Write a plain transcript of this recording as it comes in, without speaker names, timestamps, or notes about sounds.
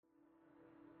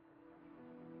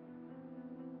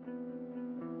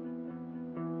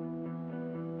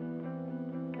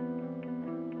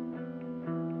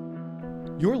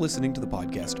You're listening to the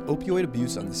podcast Opioid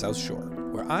Abuse on the South Shore,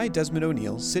 where I, Desmond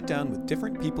O'Neill, sit down with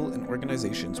different people and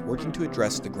organizations working to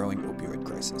address the growing opioid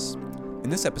crisis. In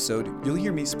this episode, you'll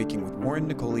hear me speaking with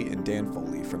Warren Nicoli and Dan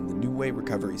Foley from the New Way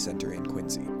Recovery Center in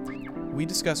Quincy. We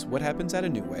discuss what happens at a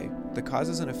New Way, the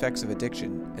causes and effects of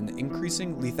addiction, and the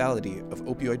increasing lethality of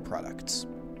opioid products.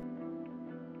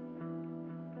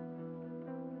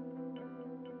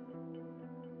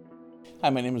 Hi,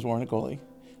 my name is Warren Nicoli.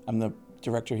 I'm the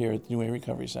director here at the New Way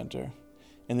Recovery Center.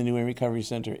 And the New Way Recovery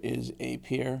Center is a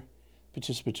peer,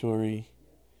 participatory,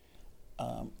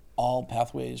 all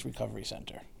pathways recovery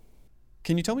center.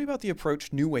 Can you tell me about the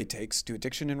approach New Way takes to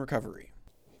addiction and recovery?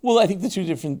 Well, I think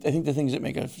the things that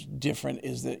make us different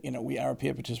is that, we are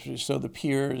peer participants. So the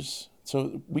peers,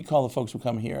 so we call the folks who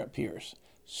come here peers.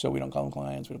 So we don't call them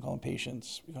clients, we don't call them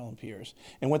patients, we call them peers.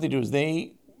 And what they do is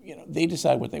they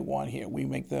decide what they want here. We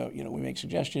make we make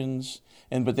suggestions,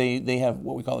 but they have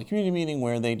what we call a community meeting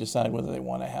where they decide whether they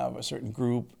want to have a certain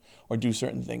group or do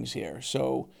certain things here.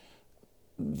 So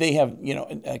they have,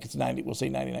 like it's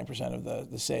 99% of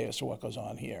the say as to what goes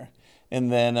on here.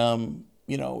 And then,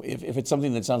 if it's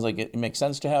something that sounds like it makes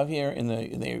sense to have here and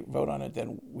they vote on it,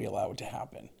 then we allow it to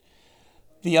happen.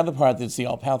 The other part that's the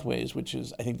all pathways, which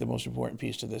is I think the most important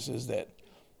piece to this, is that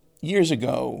years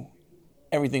ago,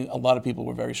 a lot of people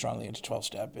were very strongly into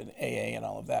 12-step and AA and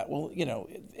all of that. Well,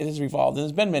 it has evolved. And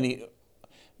there's been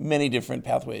many different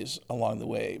pathways along the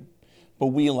way, but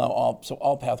we allow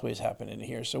all pathways happen in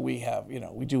here. So we have,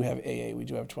 we do have AA, we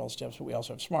do have 12 steps, but we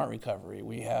also have Smart Recovery.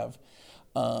 We have,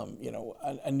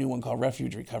 a new one called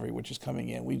Refuge Recovery, which is coming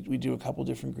in. We do a couple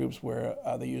different groups where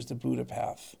they use the Buddha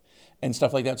path and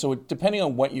stuff like that. So depending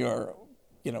on what you're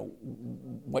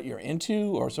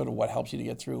into or sort of what helps you to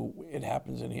get through, it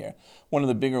happens in here. One of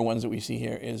the bigger ones that we see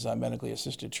here is medically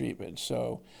assisted treatment.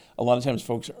 So a lot of times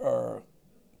folks are,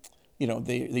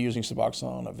 they're using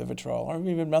Suboxone or Vivitrol or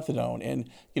even methadone. And,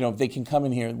 they can come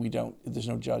in here, there's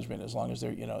no judgment as long as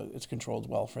they're, it's controlled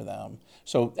well for them.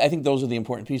 So I think those are the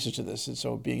important pieces to this. And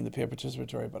so being the peer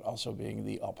participatory, but also being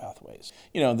the all pathways.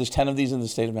 There's 10 of these in the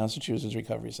state of Massachusetts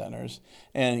recovery centers.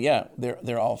 And yeah,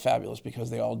 they're all fabulous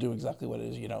because they all do exactly what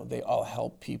it is. They all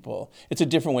help people. It's a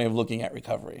different way of looking at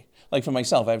recovery. Like for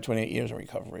myself, I have 28 years in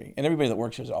recovery. And everybody that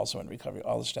works here is also in recovery.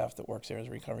 All the staff that works here is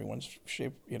in recovery, one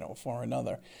shape, form or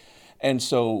another. And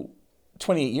so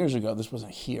 28 years ago, this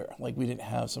wasn't here. Like we didn't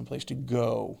have some place to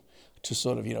go to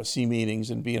sort of, see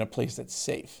meetings and be in a place that's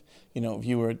safe. If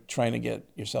you were trying to get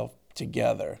yourself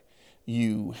together,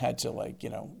 you had to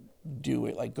do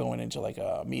it like going into like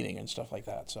a meeting and stuff like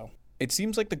that. So it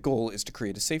seems like the goal is to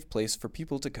create a safe place for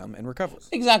people to come and recover.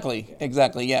 Exactly.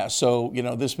 Yeah. So,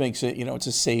 this makes it, it's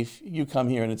a safe, you come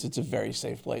here and it's a very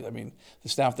safe place. I mean, the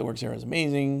staff that works here is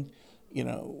amazing,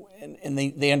 and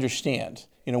they understand.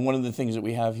 One of the things that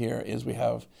we have here is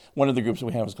one of the groups that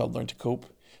we have is called Learn to Cope,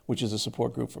 which is a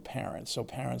support group for parents. So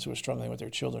parents who are struggling with their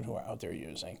children who are out there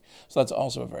using. So that's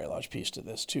also a very large piece to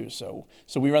this too. So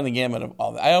we run the gamut of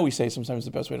all that. I always say sometimes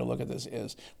the best way to look at this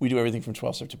is we do everything from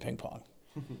 12-step to ping pong.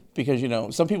 Because,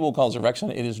 some people will call us a rec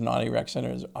center. It is not a rec center.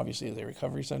 It obviously is a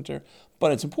recovery center.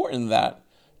 But it's important that,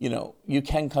 you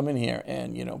can come in here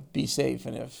and, be safe.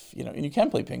 And if, and you can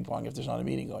play ping pong if there's not a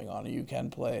meeting going on. Or you can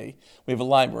play, we have a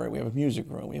library, we have a music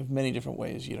room. We have many different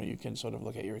ways, you can sort of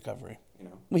look at your recovery.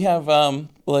 We have,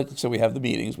 we have the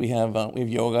meetings. We have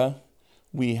yoga.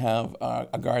 We have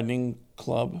a gardening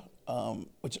club.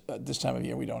 Which this time of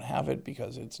year we don't have it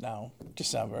because it's now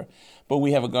December. But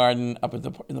we have a garden up in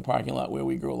the parking lot where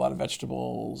we grew a lot of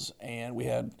vegetables, and we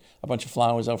had a bunch of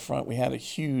flowers out front. We had a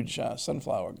huge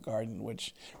sunflower garden,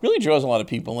 which really draws a lot of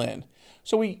people in.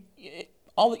 So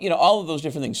all of those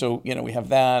different things. So we have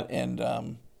that,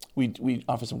 and we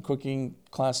offer some cooking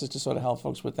classes to sort of help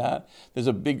folks with that. There's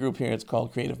a big group here. It's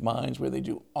called Creative Minds, where they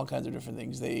do all kinds of different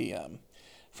things. They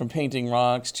from painting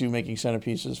rocks to making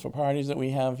centerpieces for parties that we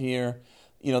have here.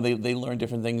 They learn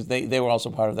different things. They were also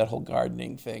part of that whole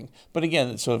gardening thing. But again,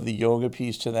 it's sort of the yoga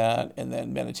piece to that, and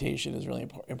then meditation is really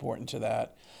important to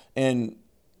that. And,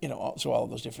 so all of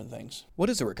those different things. What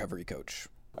is a recovery coach?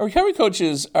 A recovery coach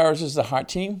ours is the heart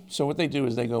team. So what they do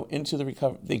is they go into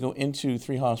they go into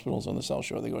 3 hospitals on the South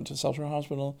Shore. They go into South Shore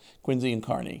Hospital, Quincy, and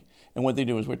Kearney. And what they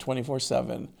do is we're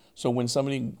 24/7. So when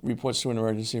somebody reports to an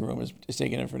emergency room, is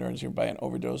taken in for an emergency room by an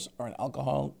overdose or an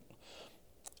alcohol,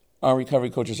 our recovery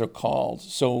coaches are called.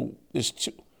 So there's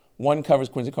 2. One covers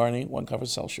Quincy, Kearney, one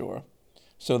covers South Shore.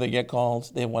 So they get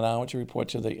called, they have 1 hour to report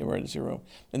to the emergency room,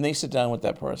 and they sit down with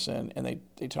that person and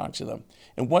they talk to them.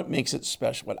 And what makes it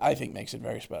special, what I think makes it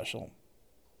very special,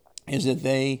 is that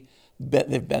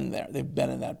they've been there. They've been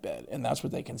in that bed. And that's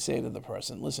what they can say to the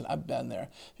person. Listen, I've been there.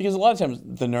 Because a lot of times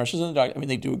the nurses and the doctors, I mean,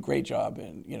 they do a great job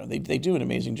and, they do an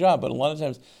amazing job, but a lot of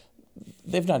times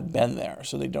they've not been there,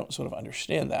 so they don't sort of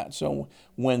understand that. So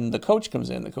when the coach comes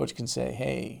in, the coach can say,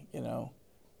 hey,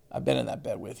 I've been in that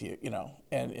bed with you,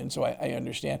 and so I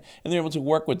understand. And they're able to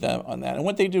work with them on that. And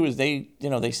what they do is they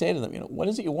say to them, what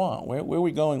is it you want? Where are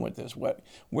we going with this?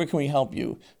 Where can we help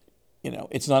you?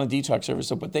 It's not a detox service,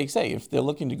 so, but they say if they're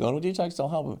looking to go to a detox, they'll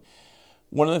help them.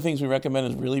 One of the things we recommend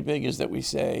is really big is that we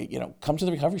say, come to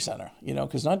the recovery center,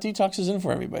 because not detox is in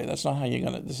for everybody. That's not how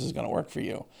this is going to work for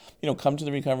you. Come to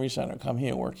the recovery center, come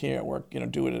here, work,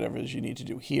 do whatever it is you need to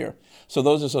do here. So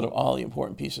those are sort of all the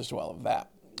important pieces to all of that.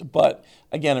 But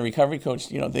again, a recovery coach,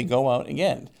 they go out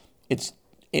again. It's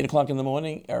 8 o'clock in the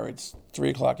morning or it's 3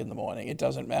 o'clock in the morning. It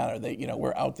doesn't matter.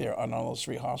 We're out there on all those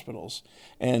 3 hospitals.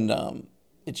 And,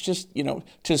 it's just,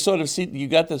 to sort of see, you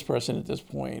got this person at this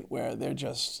point where they're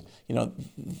just,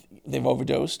 they've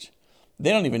overdosed. They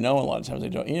don't even know a lot of times they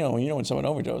don't. When someone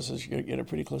overdoses, you're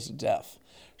pretty close to death.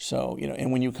 So,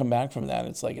 and when you come back from that,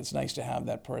 it's like, it's nice to have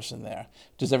that person there.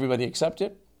 Does everybody accept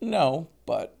it? No,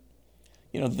 but,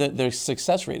 their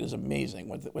success rate is amazing,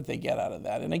 what they get out of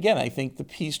that. And again, I think the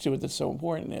piece to it that's so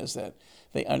important is that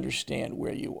they understand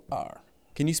where you are.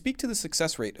 Can you speak to the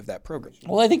success rate of that program?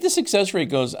 Well, I think the success rate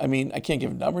goes, I can't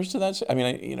give numbers to that.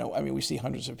 We see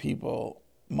hundreds of people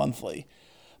monthly.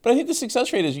 But I think the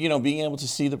success rate is, being able to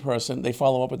see the person, they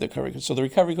follow up with their recovery coach. So the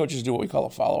recovery coaches do what we call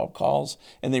follow-up calls,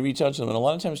 and they reach out to them. And a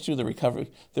lot of times, too,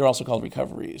 they're also called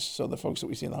recoveries. So the folks that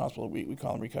we see in the hospital, we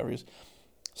call them recoveries.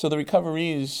 So the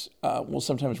recoveries will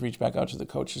sometimes reach back out to the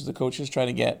coaches. The coaches try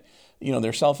to get,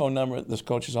 their cell phone number. The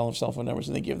coaches all have cell phone numbers,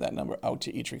 and they give that number out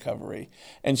to each recovery.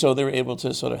 And so they're able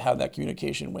to sort of have that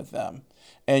communication with them.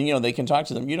 And, they can talk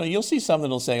to them. You'll see some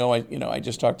that'll say, I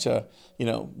just talked to,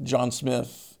 John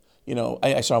Smith.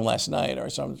 I saw him last night, or I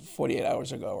saw him 48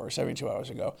 hours ago or 72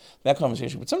 hours ago, that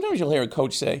conversation. But sometimes you'll hear a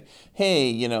coach say,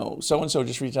 hey, so-and-so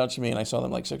just reached out to me and I saw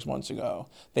them like 6 months ago.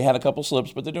 They had a couple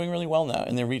slips, but they're doing really well now.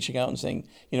 And they're reaching out and saying,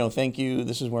 thank you,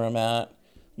 this is where I'm at.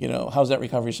 How's that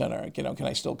recovery center? Can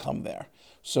I still come there?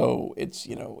 So it's,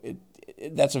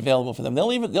 that's available for them.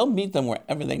 They'll meet them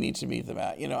wherever they need to meet them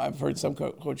at. I've heard some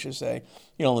coaches say,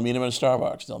 they'll meet them at a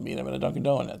Starbucks, they'll meet them at a Dunkin'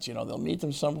 Donuts, they'll meet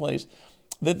them someplace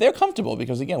that they're comfortable,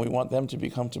 because again, we want them to be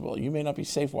comfortable. You may not be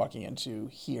safe walking into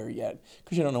here yet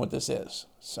because you don't know what this is.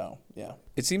 So, yeah.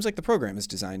 It seems like the program is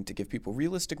designed to give people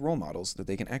realistic role models that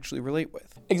they can actually relate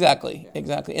with. Exactly.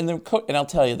 And I'll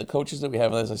tell you, the coaches that we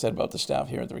have, as I said about the staff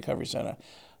here at the Recovery Center,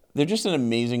 they're just an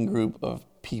amazing group of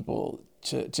people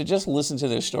to just listen to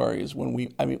their stories. When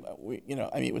I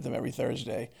meet with them every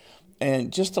Thursday,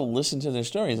 and just to listen to their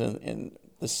stories and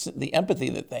the empathy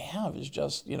that they have is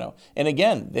just, and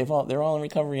again, they're all in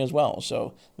recovery as well,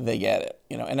 so they get it,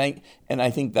 and I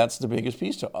think that's the biggest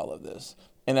piece to all of this.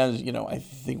 And as I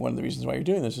think one of the reasons why you're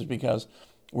doing this is because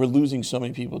we're losing so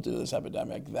many people to this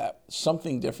epidemic that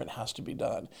something different has to be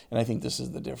done. And I think this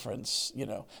is the difference.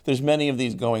 There's many of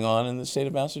these going on in the state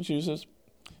of Massachusetts,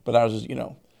 but ours is,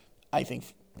 I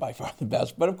think by far the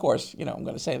best. But of course, I'm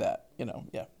going to say that,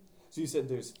 yeah. So you said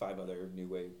there's 5 other New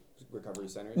Wave recovery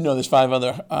centers? No, there's 5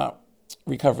 other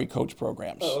recovery coach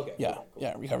programs. Oh, okay. Yeah, okay, cool.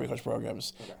 yeah, recovery coach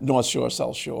programs. Okay. North Shore,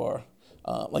 South Shore,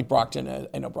 like Brockton.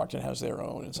 I know Brockton has their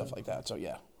own and stuff like that. So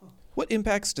yeah. What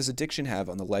impacts does addiction have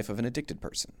on the life of an addicted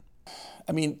person?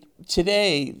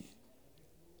 Today,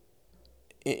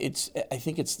 I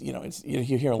think it's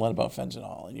you hear a lot about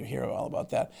fentanyl and you hear all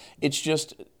about that. It's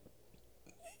just.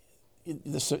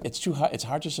 It's too hard. It's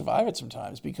hard to survive it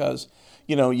sometimes because,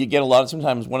 you get a lot of,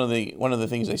 sometimes one of the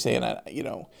things they say, and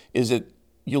is that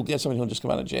you'll get somebody who'll just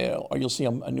come out of jail, or you'll see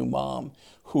a new mom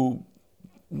who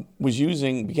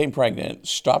became pregnant,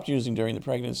 stopped using during the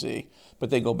pregnancy, but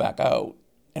they go back out.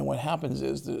 And what happens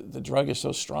is the drug is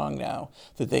so strong now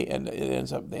that they end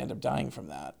up dying from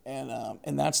that.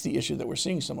 And that's the issue that we're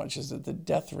seeing so much, is that the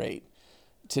death rate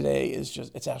today is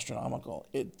it's astronomical.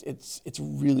 It's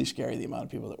really scary, the amount of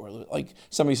people that we're losing. Like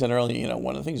somebody said earlier,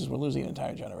 one of the things is we're losing an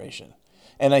entire generation.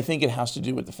 And I think it has to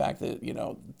do with the fact that,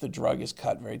 the drug is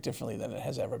cut very differently than it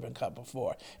has ever been cut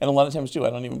before. And a lot of times, too, I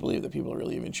don't even believe that people are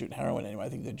really even shooting heroin anymore. I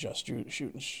think they're just shooting,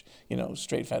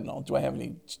 straight fentanyl. Do I have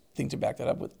anything to back that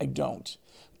up with? I don't.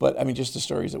 But, just the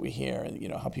stories that we hear and,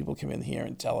 how people come in here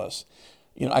and tell us,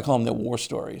 I call them the war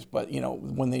stories. But,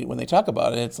 when they talk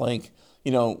about it, it's like,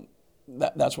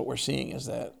 that's what we're seeing is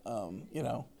that,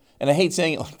 and I hate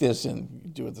saying it like this, and you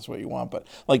do it this way you want, but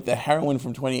like the heroin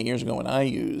from 28 years ago when I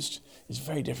used is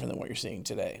very different than what you're seeing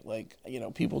today. Like,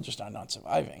 people just are not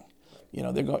surviving.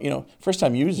 They're going, first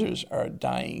time users are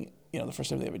dying, the first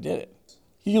time they ever did it.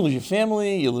 you lose your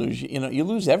family, you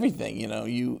lose everything.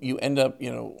 You end up,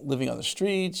 living on the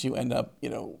streets. You end up, a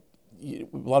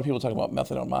lot of people talk about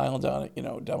methadone mile down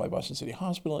by Boston City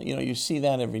Hospital. You see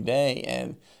that every day,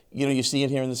 and you see it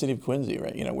here in the city of Quincy,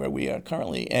 right? Where we are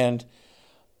currently, and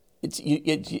it's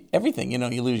everything.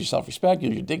 You lose your self-respect, you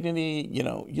lose your dignity.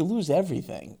 You lose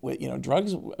everything.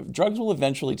 Drugs will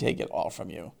eventually take it all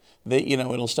from you.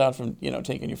 It'll start from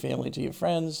taking your family to your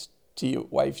friends, to your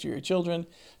wife, to your children,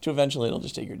 to eventually it'll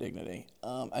just take your dignity.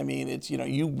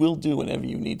 You will do whatever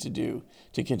you need to do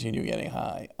to continue getting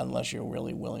high unless you're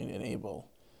really willing and able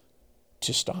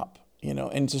to stop.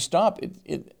 And to stop,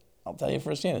 I'll tell you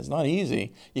firsthand, it's not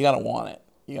easy. You got to want it.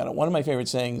 One of my favorite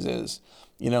sayings is,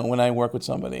 when I work with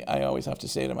somebody, I always have to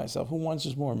say to myself, who wants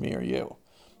this more, me or you?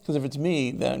 Because if it's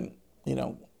me, then,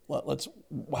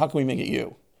 how can we make it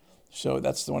you? So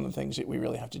that's one of the things that we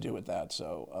really have to do with that.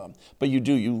 So, but you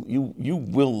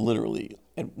will literally,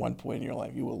 at one point in your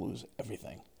life, you will lose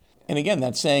everything. And again,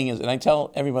 that saying is, and I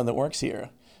tell everyone that works here,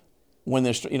 when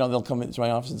they're, they'll come into my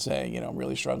office and say, I'm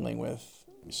really struggling with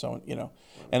so,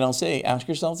 and I'll say, ask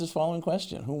yourself this following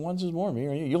question: who wants this more, me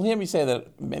or you? You'll hear me say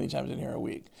that many times in here a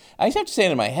week. I just have to say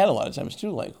it in my head a lot of times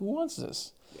too, like, who wants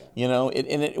this? Yeah.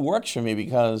 And it works for me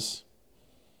because,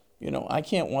 I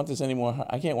can't want this anymore.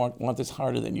 I can't want this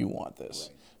harder than you want this.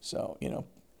 Right. So,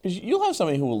 because you'll have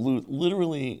somebody who will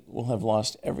literally have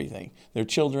lost everything: their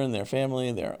children, their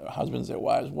family, their husbands, their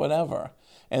wives, whatever,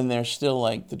 and they're still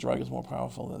like, the drug is more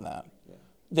powerful than that. Yeah.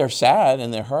 They're sad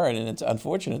and they're hurt, and it's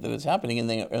unfortunate that it's happening, and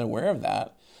they are aware of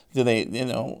that.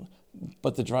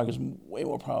 But the drug is way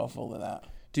more powerful than that.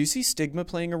 Do you see stigma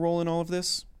playing a role in all of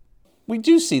this? We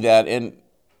do see that, and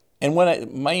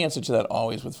my answer to that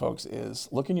always with folks is,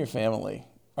 look in your family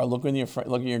or look in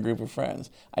your group of friends.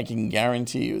 I can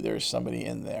guarantee you there's somebody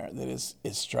in there that is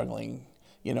struggling.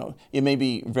 It may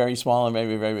be very small and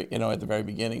maybe very, at the very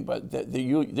beginning, but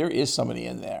there is somebody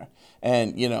in there.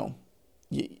 And,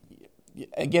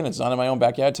 again, it's not in my own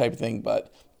backyard type thing,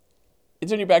 but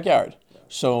it's in your backyard.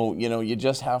 So, you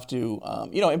just have to,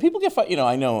 and people get,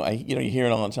 I know, you hear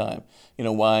it all the time.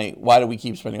 Why do we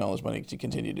keep spending all this money to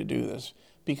continue to do this?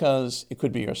 Because it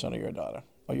could be your son or your daughter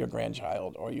or your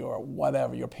grandchild or your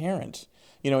whatever, your parent.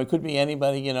 It could be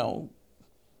anybody,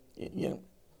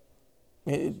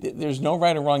 there's no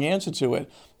right or wrong answer to it.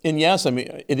 And yes,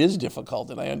 it is difficult,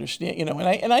 and I understand,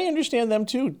 and I understand them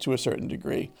too, to a certain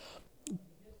degree.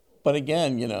 But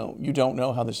again, you don't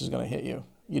know how this is going to hit you.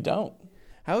 You don't.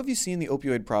 How have you seen the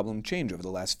opioid problem change over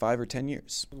the last 5 or 10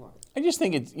 years? I just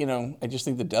think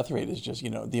the death rate is just,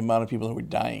 the amount of people who are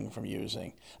dying from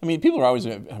using. People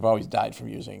have always died from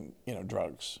using,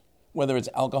 drugs, whether it's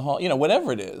alcohol,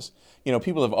 whatever it is.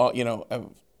 People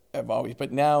have always,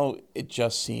 but now it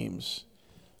just seems,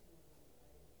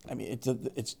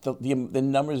 it's the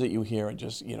numbers that you hear are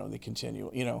just, they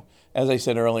continue. As I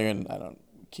said earlier, and I don't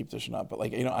keep this or not, but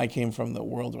I came from the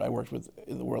world, I worked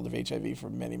in the world of HIV for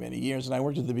many, many years, and I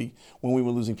worked when we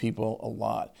were losing people a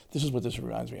lot. This is what this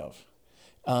reminds me of.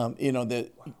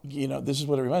 This is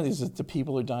what it reminds me, is that the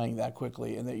people are dying that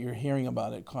quickly, and that you're hearing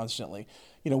about it constantly.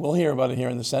 We'll hear about it here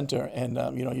in the center, and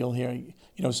you'll hear,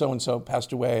 so-and-so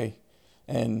passed away,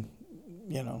 and,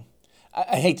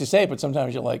 I hate to say it, but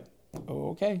sometimes you're like,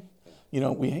 oh, okay. What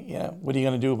are you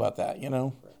going to do about that?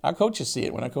 Our coaches see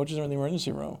it when our coaches are in the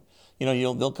emergency room.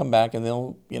 They'll come back and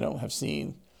they'll, have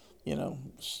seen, I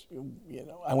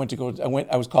was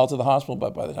called to the hospital,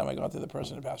 but by the time I got there, the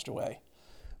person had passed away.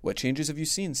 What changes have you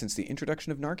seen since the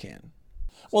introduction of Narcan?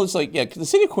 Well, it's the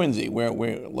city of Quincy, where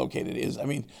we're located, is,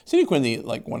 city of Quincy,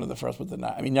 one of the first with the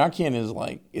Narcan is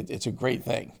it's a great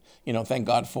thing. Thank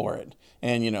God for it.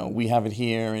 And, we have it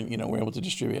here, and, we're able to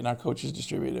distribute it, and our coaches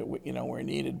distribute it, where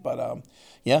needed. But, and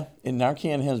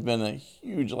Narcan has been a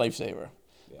huge lifesaver.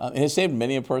 It has saved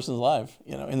many a person's life,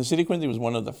 And the city of Quincy was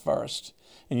one of the first,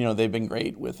 and, they've been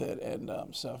great with it and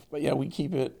stuff. But, we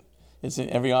keep it. It's in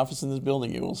every office in this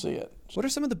building. You will see it. What are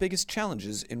some of the biggest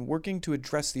challenges in working to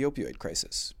address the opioid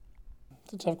crisis?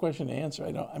 It's a tough question to answer.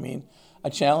 A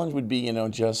challenge would be,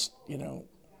 just,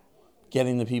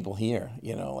 getting the people here.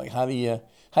 How do you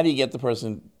get the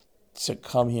person to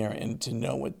come here and to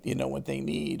know what they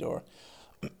need, or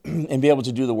and be able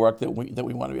to do the work that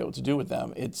we want to be able to do with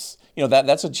them. It's,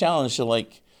 that's a challenge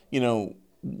to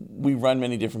we run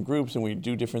many different groups and we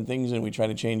do different things and we try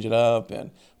to change it up.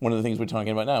 And one of the things we're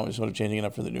talking about now is sort of changing it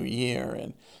up for the new year.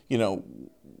 And,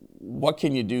 what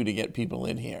can you do to get people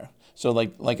in here? So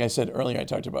like I said earlier, I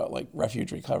talked about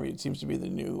refuge recovery. It seems to be the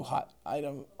new hot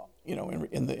item,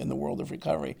 in the world of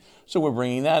recovery. So we're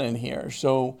bringing that in here.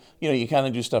 So, you kind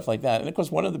of do stuff like that. And of course,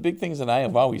 one of the big things that I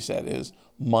have always said is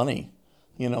money.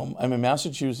 You know, I mean,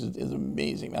 Massachusetts is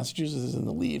amazing. Massachusetts is in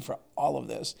the lead for all of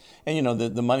this. And, you know,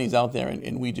 the money's out there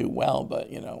and we do well, but,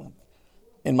 you know,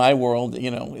 in my world, you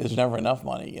know, there's never enough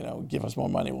money. You know, give us more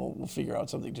money, we'll figure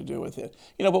out something to do with it.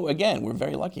 You know, but again, we're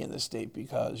very lucky in this state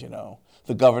because, you know,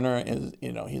 the governor is,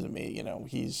 you know, he's amazing. You know,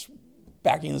 he's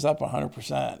backing this up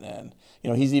 100%. And, you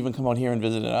know, he's even come out here and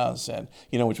visited us and,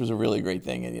 you know, which was a really great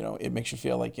thing. And, you know, it makes you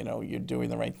feel like, you know, you're doing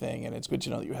the right thing and it's good to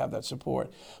know that you have that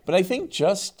support. But I think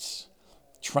just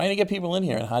trying to get people in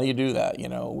here, and how do you do that? You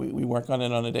know, we work on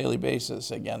it on a daily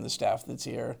basis. Again, the staff that's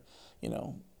here, you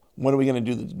know, what are we going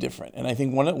to do that's different? And I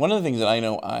think one of the things that I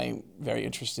know I'm very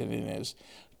interested in is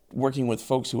working with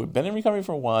folks who have been in recovery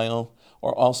for a while,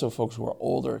 or also folks who are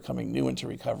older coming new into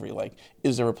recovery. Like,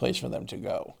 is there a place for them to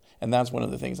go? And that's one of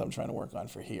the things I'm trying to work on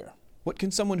for here. What can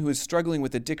someone who is struggling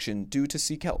with addiction do to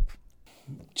seek help?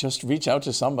 Just reach out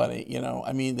to somebody. You know,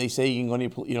 I mean, they say you can go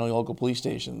to your local police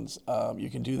stations. You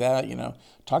can do that. You know,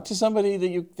 talk to somebody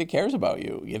that cares about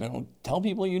you. You know, tell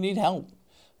people you need help.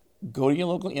 Go to your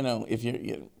local. You know, if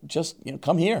you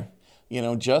come here. You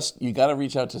know, you got to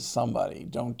reach out to somebody.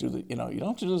 Don't do the. You know, you don't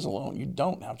have to do this alone. You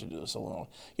don't have to do this alone.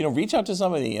 You know, reach out to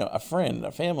somebody. You know, a friend,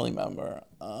 a family member.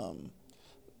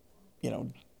 You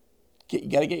know, you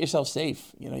got to get yourself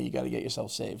safe. You know, you got to get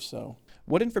yourself safe. So.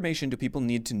 What information do people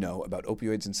need to know about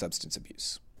opioids and substance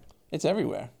abuse? It's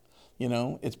everywhere. You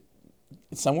know, it's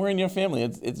somewhere in your family.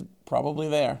 It's probably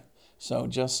there. So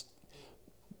just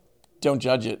don't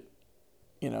judge it.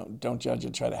 You know, don't judge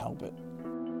it. Try to help it.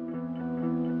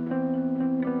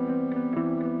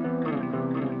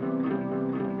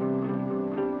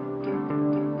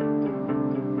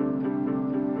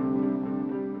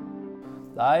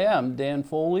 I am Dan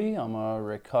Foley. I'm a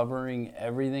recovering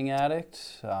everything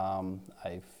addict.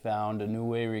 I found a New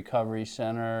Way Recovery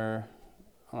Center,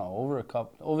 I don't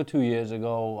know, over 2 years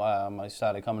ago. I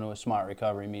started coming to a Smart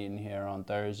Recovery meeting here on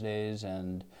Thursdays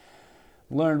and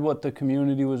learned what the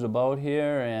community was about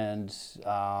here, and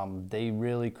they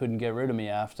really couldn't get rid of me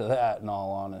after that, in all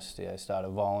honesty. I started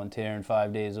volunteering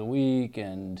 5 days a week,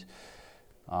 and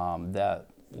that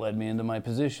led me into my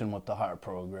position with the HEART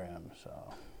program.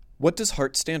 So. What does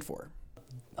HEART stand for?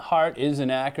 HEART is an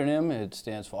acronym. It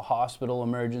stands for Hospital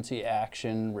Emergency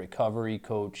Action Recovery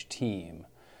Coach Team.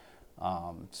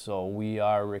 So we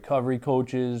are recovery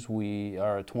coaches. We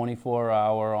are a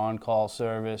 24-hour on-call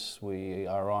service. We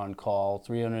are on call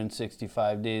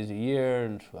 365 days a year.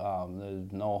 And,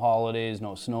 there's no holidays,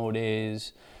 no snow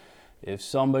days. If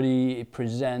somebody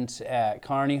presents at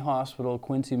Kearney Hospital,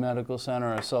 Quincy Medical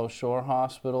Center, or South Shore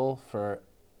Hospital for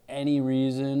any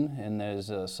reason, and there's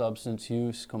a substance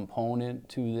use component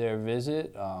to their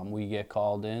visit, we get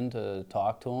called in to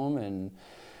talk to them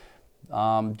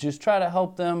and just try to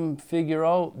help them figure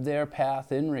out their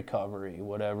path in recovery,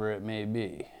 whatever it may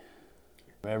be.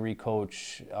 Every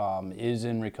coach is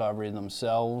in recovery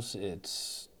themselves.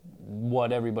 It's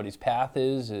what everybody's path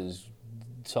is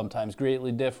sometimes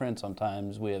greatly different.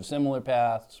 Sometimes we have similar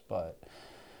paths, but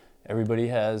everybody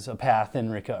has a path in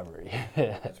recovery.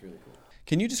 That's really cool.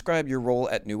 Can you describe your role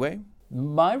at New Way?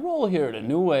 My role here at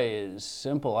New Way is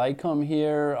simple. I come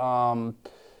here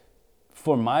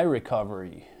for my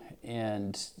recovery,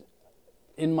 and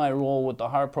in my role with the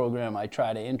HEART program, I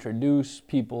try to introduce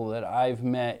people that I've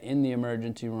met in the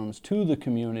emergency rooms to the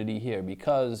community here,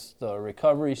 because the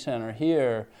recovery center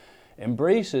here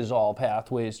embraces all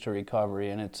pathways to recovery,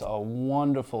 and it's a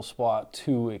wonderful spot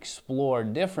to explore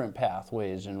different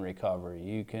pathways in recovery.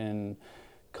 You can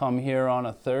come here on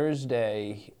a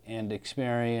Thursday and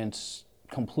experience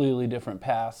completely different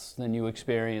paths than you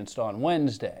experienced on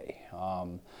Wednesday.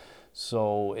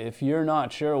 So if you're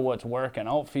not sure what's working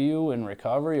out for you in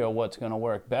recovery or what's going to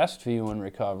work best for you in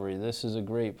recovery, this is a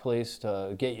great place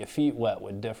to get your feet wet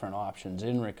with different options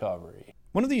in recovery.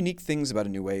 One of the unique things about a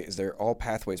New Way is their All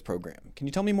Pathways program. Can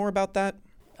you tell me more about that?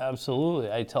 Absolutely.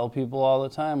 I tell people all the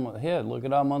time, here, look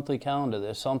at our monthly calendar.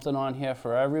 There's something on here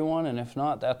for everyone, and if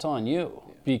not, that's on you.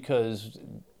 Because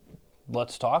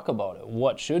let's talk about it.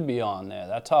 What should be on there?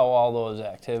 That's how all those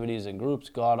activities and groups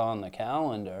got on the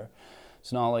calendar.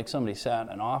 It's not like somebody sat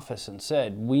in an office and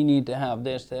said, we need to have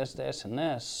this, this, this, and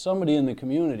this. Somebody in the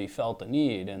community felt the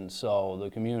need, and so the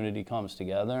community comes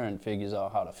together and figures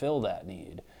out how to fill that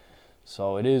need.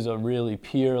 So it is a really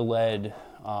peer-led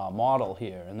model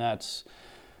here, and that's,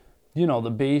 you know,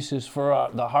 the basis for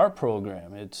the HEART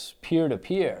program. It's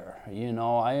peer-to-peer. You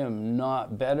know, I am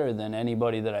not better than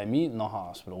anybody that I meet in the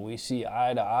hospital. We see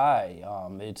eye to eye.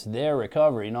 It's their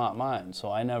recovery, not mine. So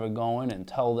I never go in and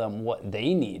tell them what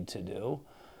they need to do.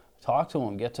 Talk to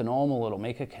them, get to know them a little,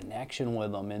 make a connection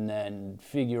with them, and then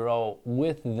figure out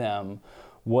with them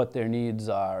what their needs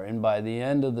are. And by the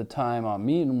end of the time I'm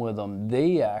meeting with them,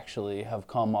 they actually have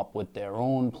come up with their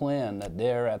own plan that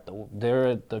they're at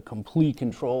the complete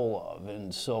control of.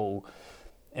 And so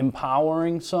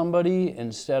empowering somebody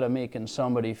instead of making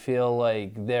somebody feel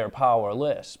like they're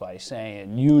powerless by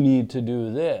saying, you need to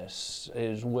do this,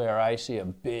 is where I see a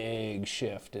big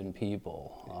shift in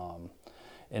people.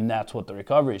 And that's what the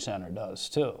Recovery Center does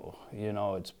too. You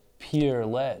know, it's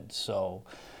peer-led. So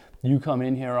you come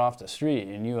in here off the street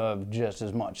and you have just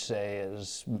as much say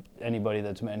as anybody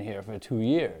that's been here for 2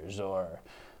 years, or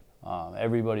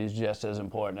everybody's just as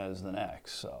important as the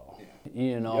next. So,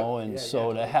 you know,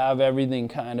 to have everything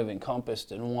kind of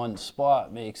encompassed in one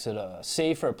spot makes it a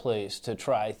safer place to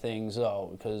try things out.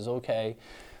 Because, okay,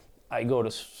 I go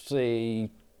to, say,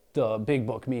 the Big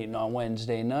Book meeting on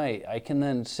Wednesday night, I can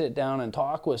then sit down and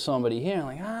talk with somebody here,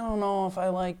 like, I don't know if I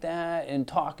like that, and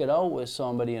talk it out with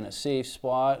somebody in a safe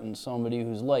spot and somebody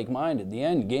who's like-minded. The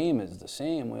end game is the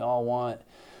same. We all want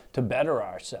to better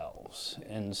ourselves.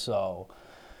 And so,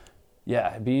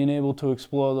 yeah, being able to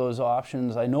explore those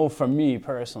options, I know for me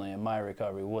personally in my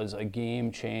recovery, was a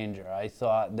game changer. I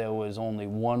thought there was only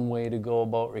one way to go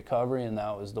about recovery, and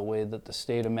that was the way that the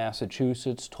state of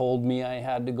Massachusetts told me I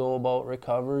had to go about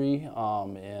recovery.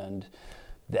 And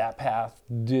that path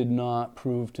did not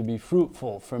prove to be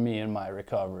fruitful for me in my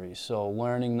recovery. So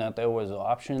learning that there was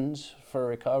options for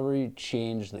recovery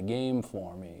changed the game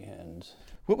for me. And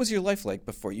what was your life like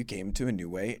before you came to A New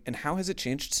Way, and how has it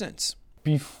changed since?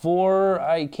 Before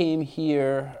I came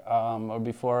here, or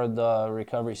before the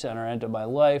Recovery Center entered my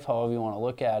life, however you want to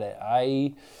look at it,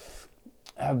 I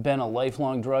have been a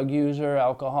lifelong drug user,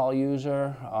 alcohol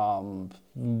user,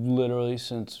 literally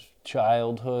since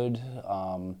childhood.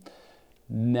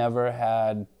 Never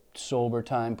had sober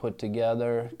time put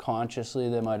together consciously.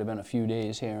 There might have been a few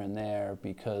days here and there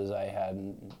because I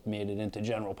hadn't made it into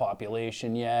general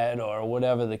population yet, or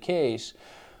whatever the case.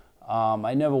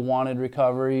 I never wanted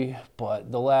recovery,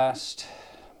 but the last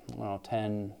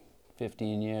 10,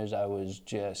 15 years I was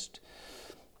just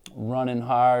running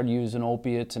hard, using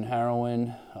opiates and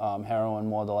heroin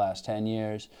more the last 10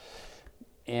 years.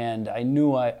 And I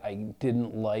knew I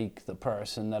didn't like the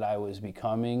person that I was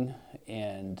becoming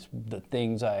and the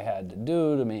things I had to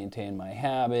do to maintain my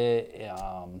habit.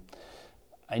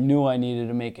 I knew I needed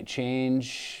to make a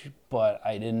change, but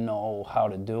I didn't know how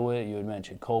to do it. You had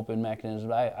mentioned coping mechanisms.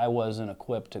 I wasn't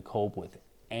equipped to cope with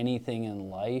anything in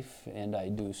life, and I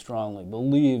do strongly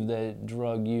believe that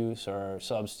drug use or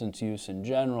substance use in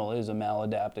general is a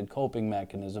maladapted coping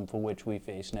mechanism for which we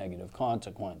face negative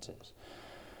consequences.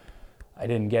 I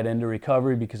didn't get into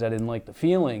recovery because I didn't like the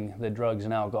feeling that drugs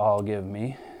and alcohol give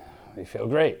me. They feel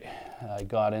great. I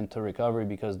got into recovery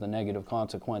because the negative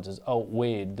consequences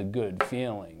outweighed the good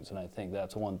feelings, and I think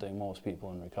that's one thing most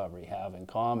people in recovery have in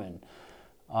common.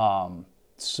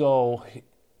 So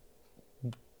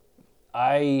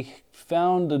I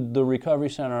found the Recovery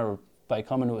Center by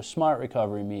coming to a Smart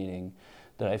Recovery meeting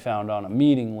that I found on a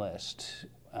meeting list.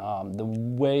 The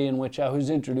way in which I was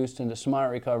introduced into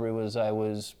Smart Recovery was I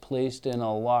was placed in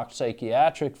a locked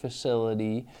psychiatric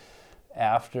facility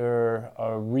after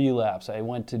a relapse. I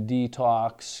went to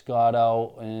detox, got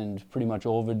out, and pretty much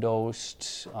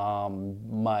overdosed.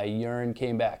 My urine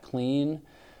came back clean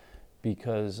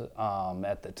because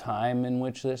at the time in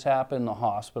which this happened, the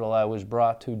hospital I was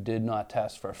brought to did not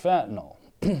test for fentanyl.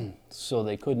 So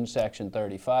they couldn't Section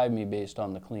 35 me based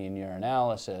on the clean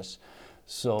urinalysis.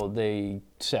 So they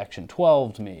Section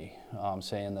 12'd me,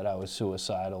 saying that I was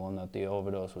suicidal and that the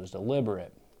overdose was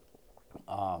deliberate.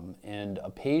 And a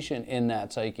patient in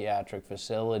that psychiatric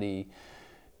facility,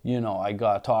 I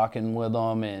got talking with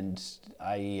him, and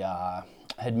I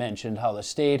had mentioned how the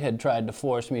state had tried to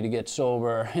force me to get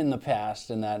sober in the past,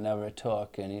 and that never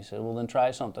took. And he said, well, then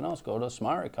try something else. Go to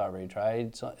Smart Recovery.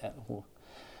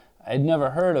 I'd never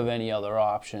heard of any other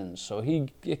options. So he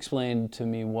explained to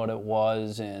me what it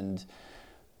was, and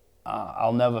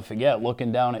I'll never forget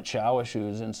looking down at shower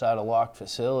shoes inside a locked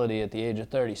facility at the age of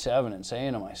 37 and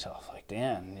saying to myself, like,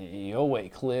 Dan, your way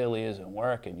clearly isn't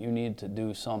working. You need to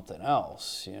do something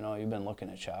else. You've been looking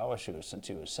at shower shoes since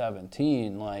you were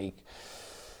 17. Like,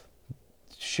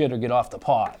 shit or get off the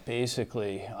pot,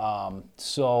 basically.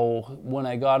 So when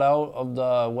I got out of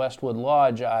the Westwood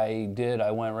Lodge, I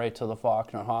went right to the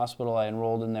Faulkner Hospital. I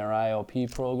enrolled in their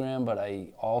IOP program, but I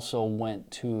also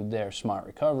went to their Smart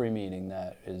Recovery meeting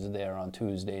that is there on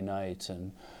Tuesday nights,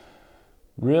 and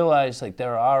realized like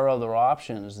there are other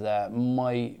options that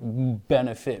might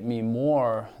benefit me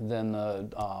more than the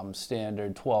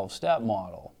standard 12-step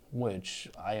model, which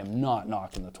I am not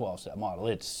knocking the 12-step model.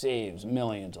 It saves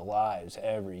millions of lives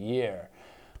every year.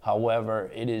 However,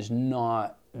 it is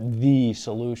not the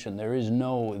solution. There is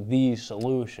no the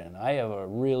solution. I have a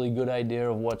really good idea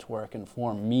of what's working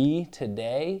for me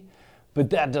today, but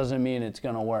that doesn't mean it's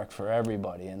going to work for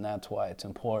everybody, and that's why it's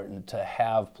important to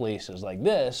have places like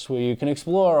this where you can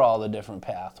explore all the different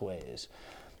pathways.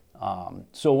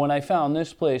 So when I found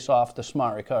this place off the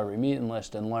Smart Recovery meeting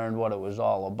list and learned what it was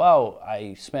all about,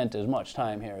 I spent as much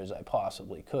time here as I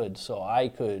possibly could so I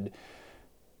could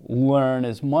learn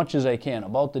as much as I can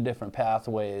about the different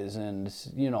pathways. And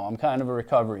I'm kind of a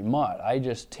recovery mutt. I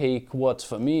just take what's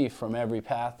for me from every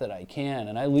path that I can,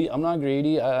 and I'm not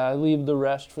greedy. I leave the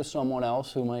rest for someone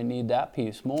else who might need that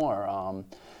piece more.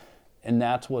 And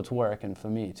that's what's working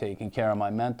for me, taking care of my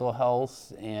mental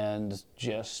health and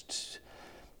just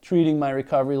treating my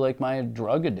recovery like my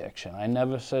drug addiction. I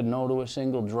never said no to a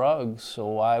single drug, so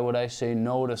why would I say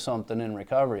no to something in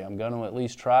recovery? I'm going to at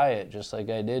least try it, just like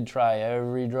I did try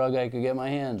every drug I could get my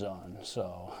hands on.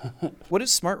 So, What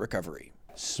is Smart Recovery?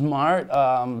 SMART,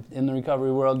 in the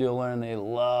recovery world, you'll learn they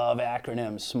love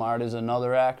acronyms. SMART is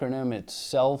another acronym. It's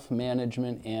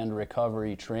Self-Management and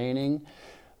Recovery Training.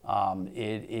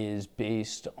 It is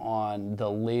based on the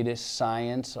latest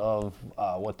science of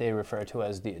what they refer to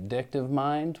as the addictive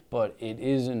mind, but it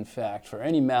is in fact for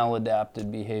any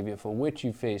maladapted behavior for which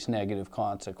you face negative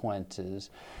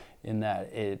consequences, in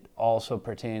that it also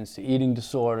pertains to eating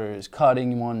disorders,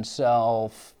 cutting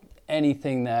oneself,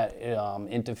 anything that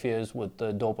interferes with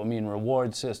the dopamine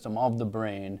reward system of the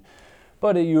brain.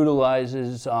 But it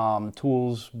utilizes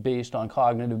tools based on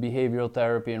cognitive behavioral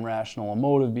therapy and rational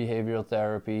emotive behavioral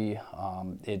therapy.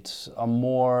 It's a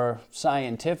more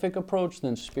scientific approach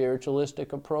than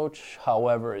spiritualistic approach.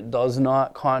 However, it does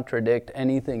not contradict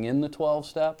anything in the 12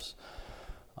 steps.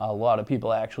 A lot of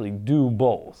people actually do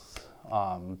both.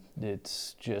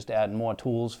 It's just adding more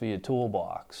tools for your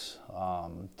toolbox.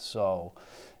 So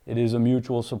it is a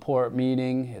mutual support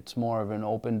meeting. It's more of an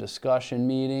open discussion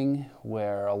meeting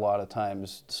where a lot of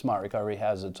times Smart Recovery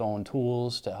has its own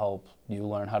tools to help you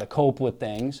learn how to cope with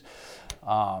things.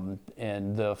 And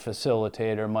the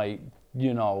facilitator might,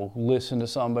 listen to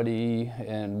somebody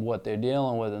and what they're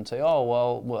dealing with and say, oh,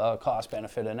 well, a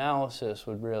cost-benefit analysis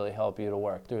would really help you to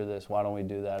work through this. Why don't we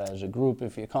do that as a group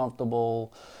if you're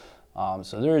comfortable?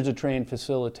 So there is a trained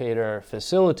facilitator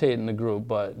facilitating the group,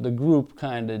 but the group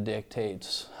kind of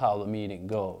dictates how the meeting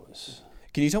goes.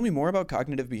 Can you tell me more about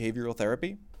cognitive behavioral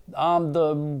therapy?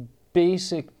 The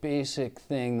basic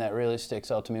thing that really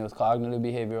sticks out to me with cognitive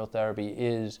behavioral therapy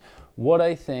is what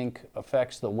I think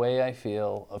affects the way I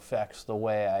feel, affects the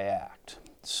way I act.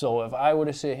 So if I were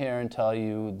to sit here and tell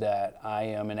you that I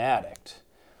am an addict,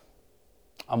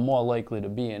 I'm more likely to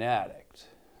be an addict.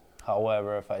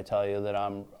 However, if I tell you that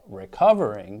I'm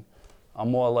recovering,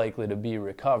 I'm more likely to be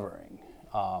recovering.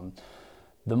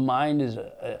 The mind is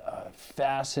a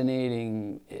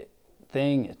fascinating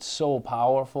thing. It's so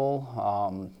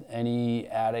powerful. Any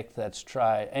addict that's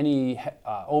tried, any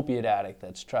opiate addict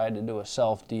that's tried to do a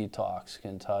self-detox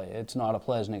can tell you it's not a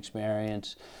pleasant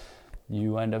experience.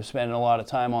 You end up spending a lot of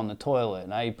time on the toilet.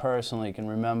 And I personally can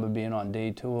remember being on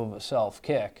day 2 of a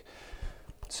self-kick,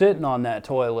 sitting on that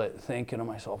toilet thinking to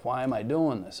myself, why am I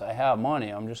doing this? I have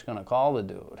money, I'm just gonna call the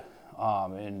dude.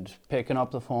 And picking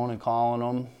up the phone and calling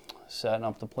him, setting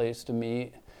up the place to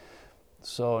meet.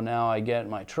 So now I get in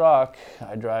my truck,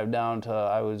 I drive down to,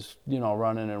 I was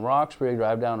running in Roxbury,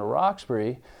 drive down to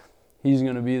Roxbury. He's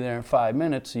gonna be there in 5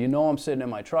 minutes, so I'm sitting in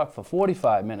my truck for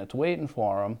 45 minutes waiting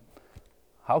for him.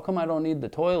 How come I don't need the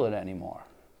toilet anymore?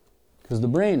 Because the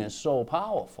brain is so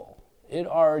powerful. It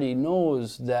already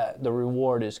knows that the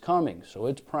reward is coming, so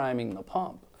it's priming the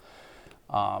pump.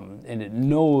 And it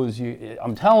knows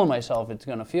I'm telling myself it's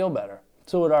going to feel better,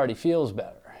 so it already feels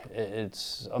better.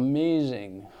 It's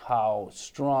amazing how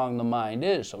strong the mind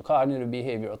is. So cognitive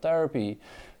behavioral therapy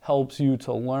helps you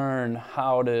to learn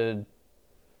how to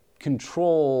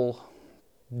control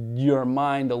your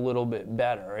mind a little bit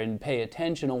better and pay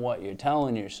attention to what you're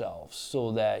telling yourself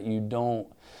so that you don't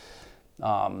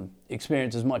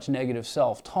experience as much negative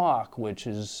self-talk, which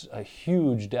is a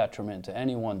huge detriment to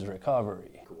anyone's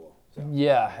recovery. Cool.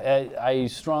 Yeah, I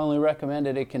strongly recommend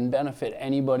it. It can benefit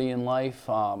anybody in life.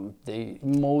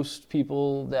 Most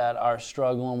people that are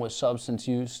struggling with substance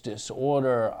use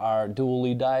disorder are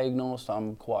dually diagnosed.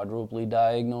 I'm quadruply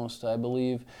diagnosed, I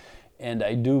believe. And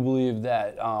I do believe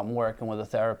that working with a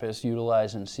therapist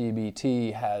utilizing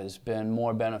CBT has been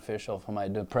more beneficial for my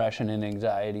depression and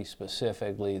anxiety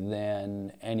specifically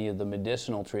than any of the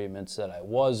medicinal treatments that I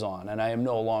was on. And I am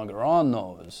no longer on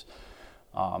those.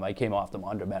 I came off them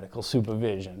under medical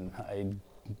supervision. I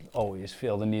always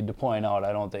feel the need to point out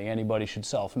I don't think anybody should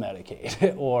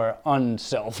self-medicate or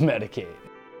unself-medicate.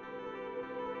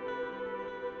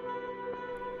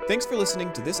 Thanks for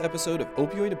listening to this episode of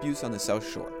Opioid Abuse on the South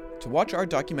Shore. To watch our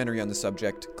documentary on the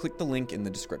subject, click the link in the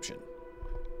description.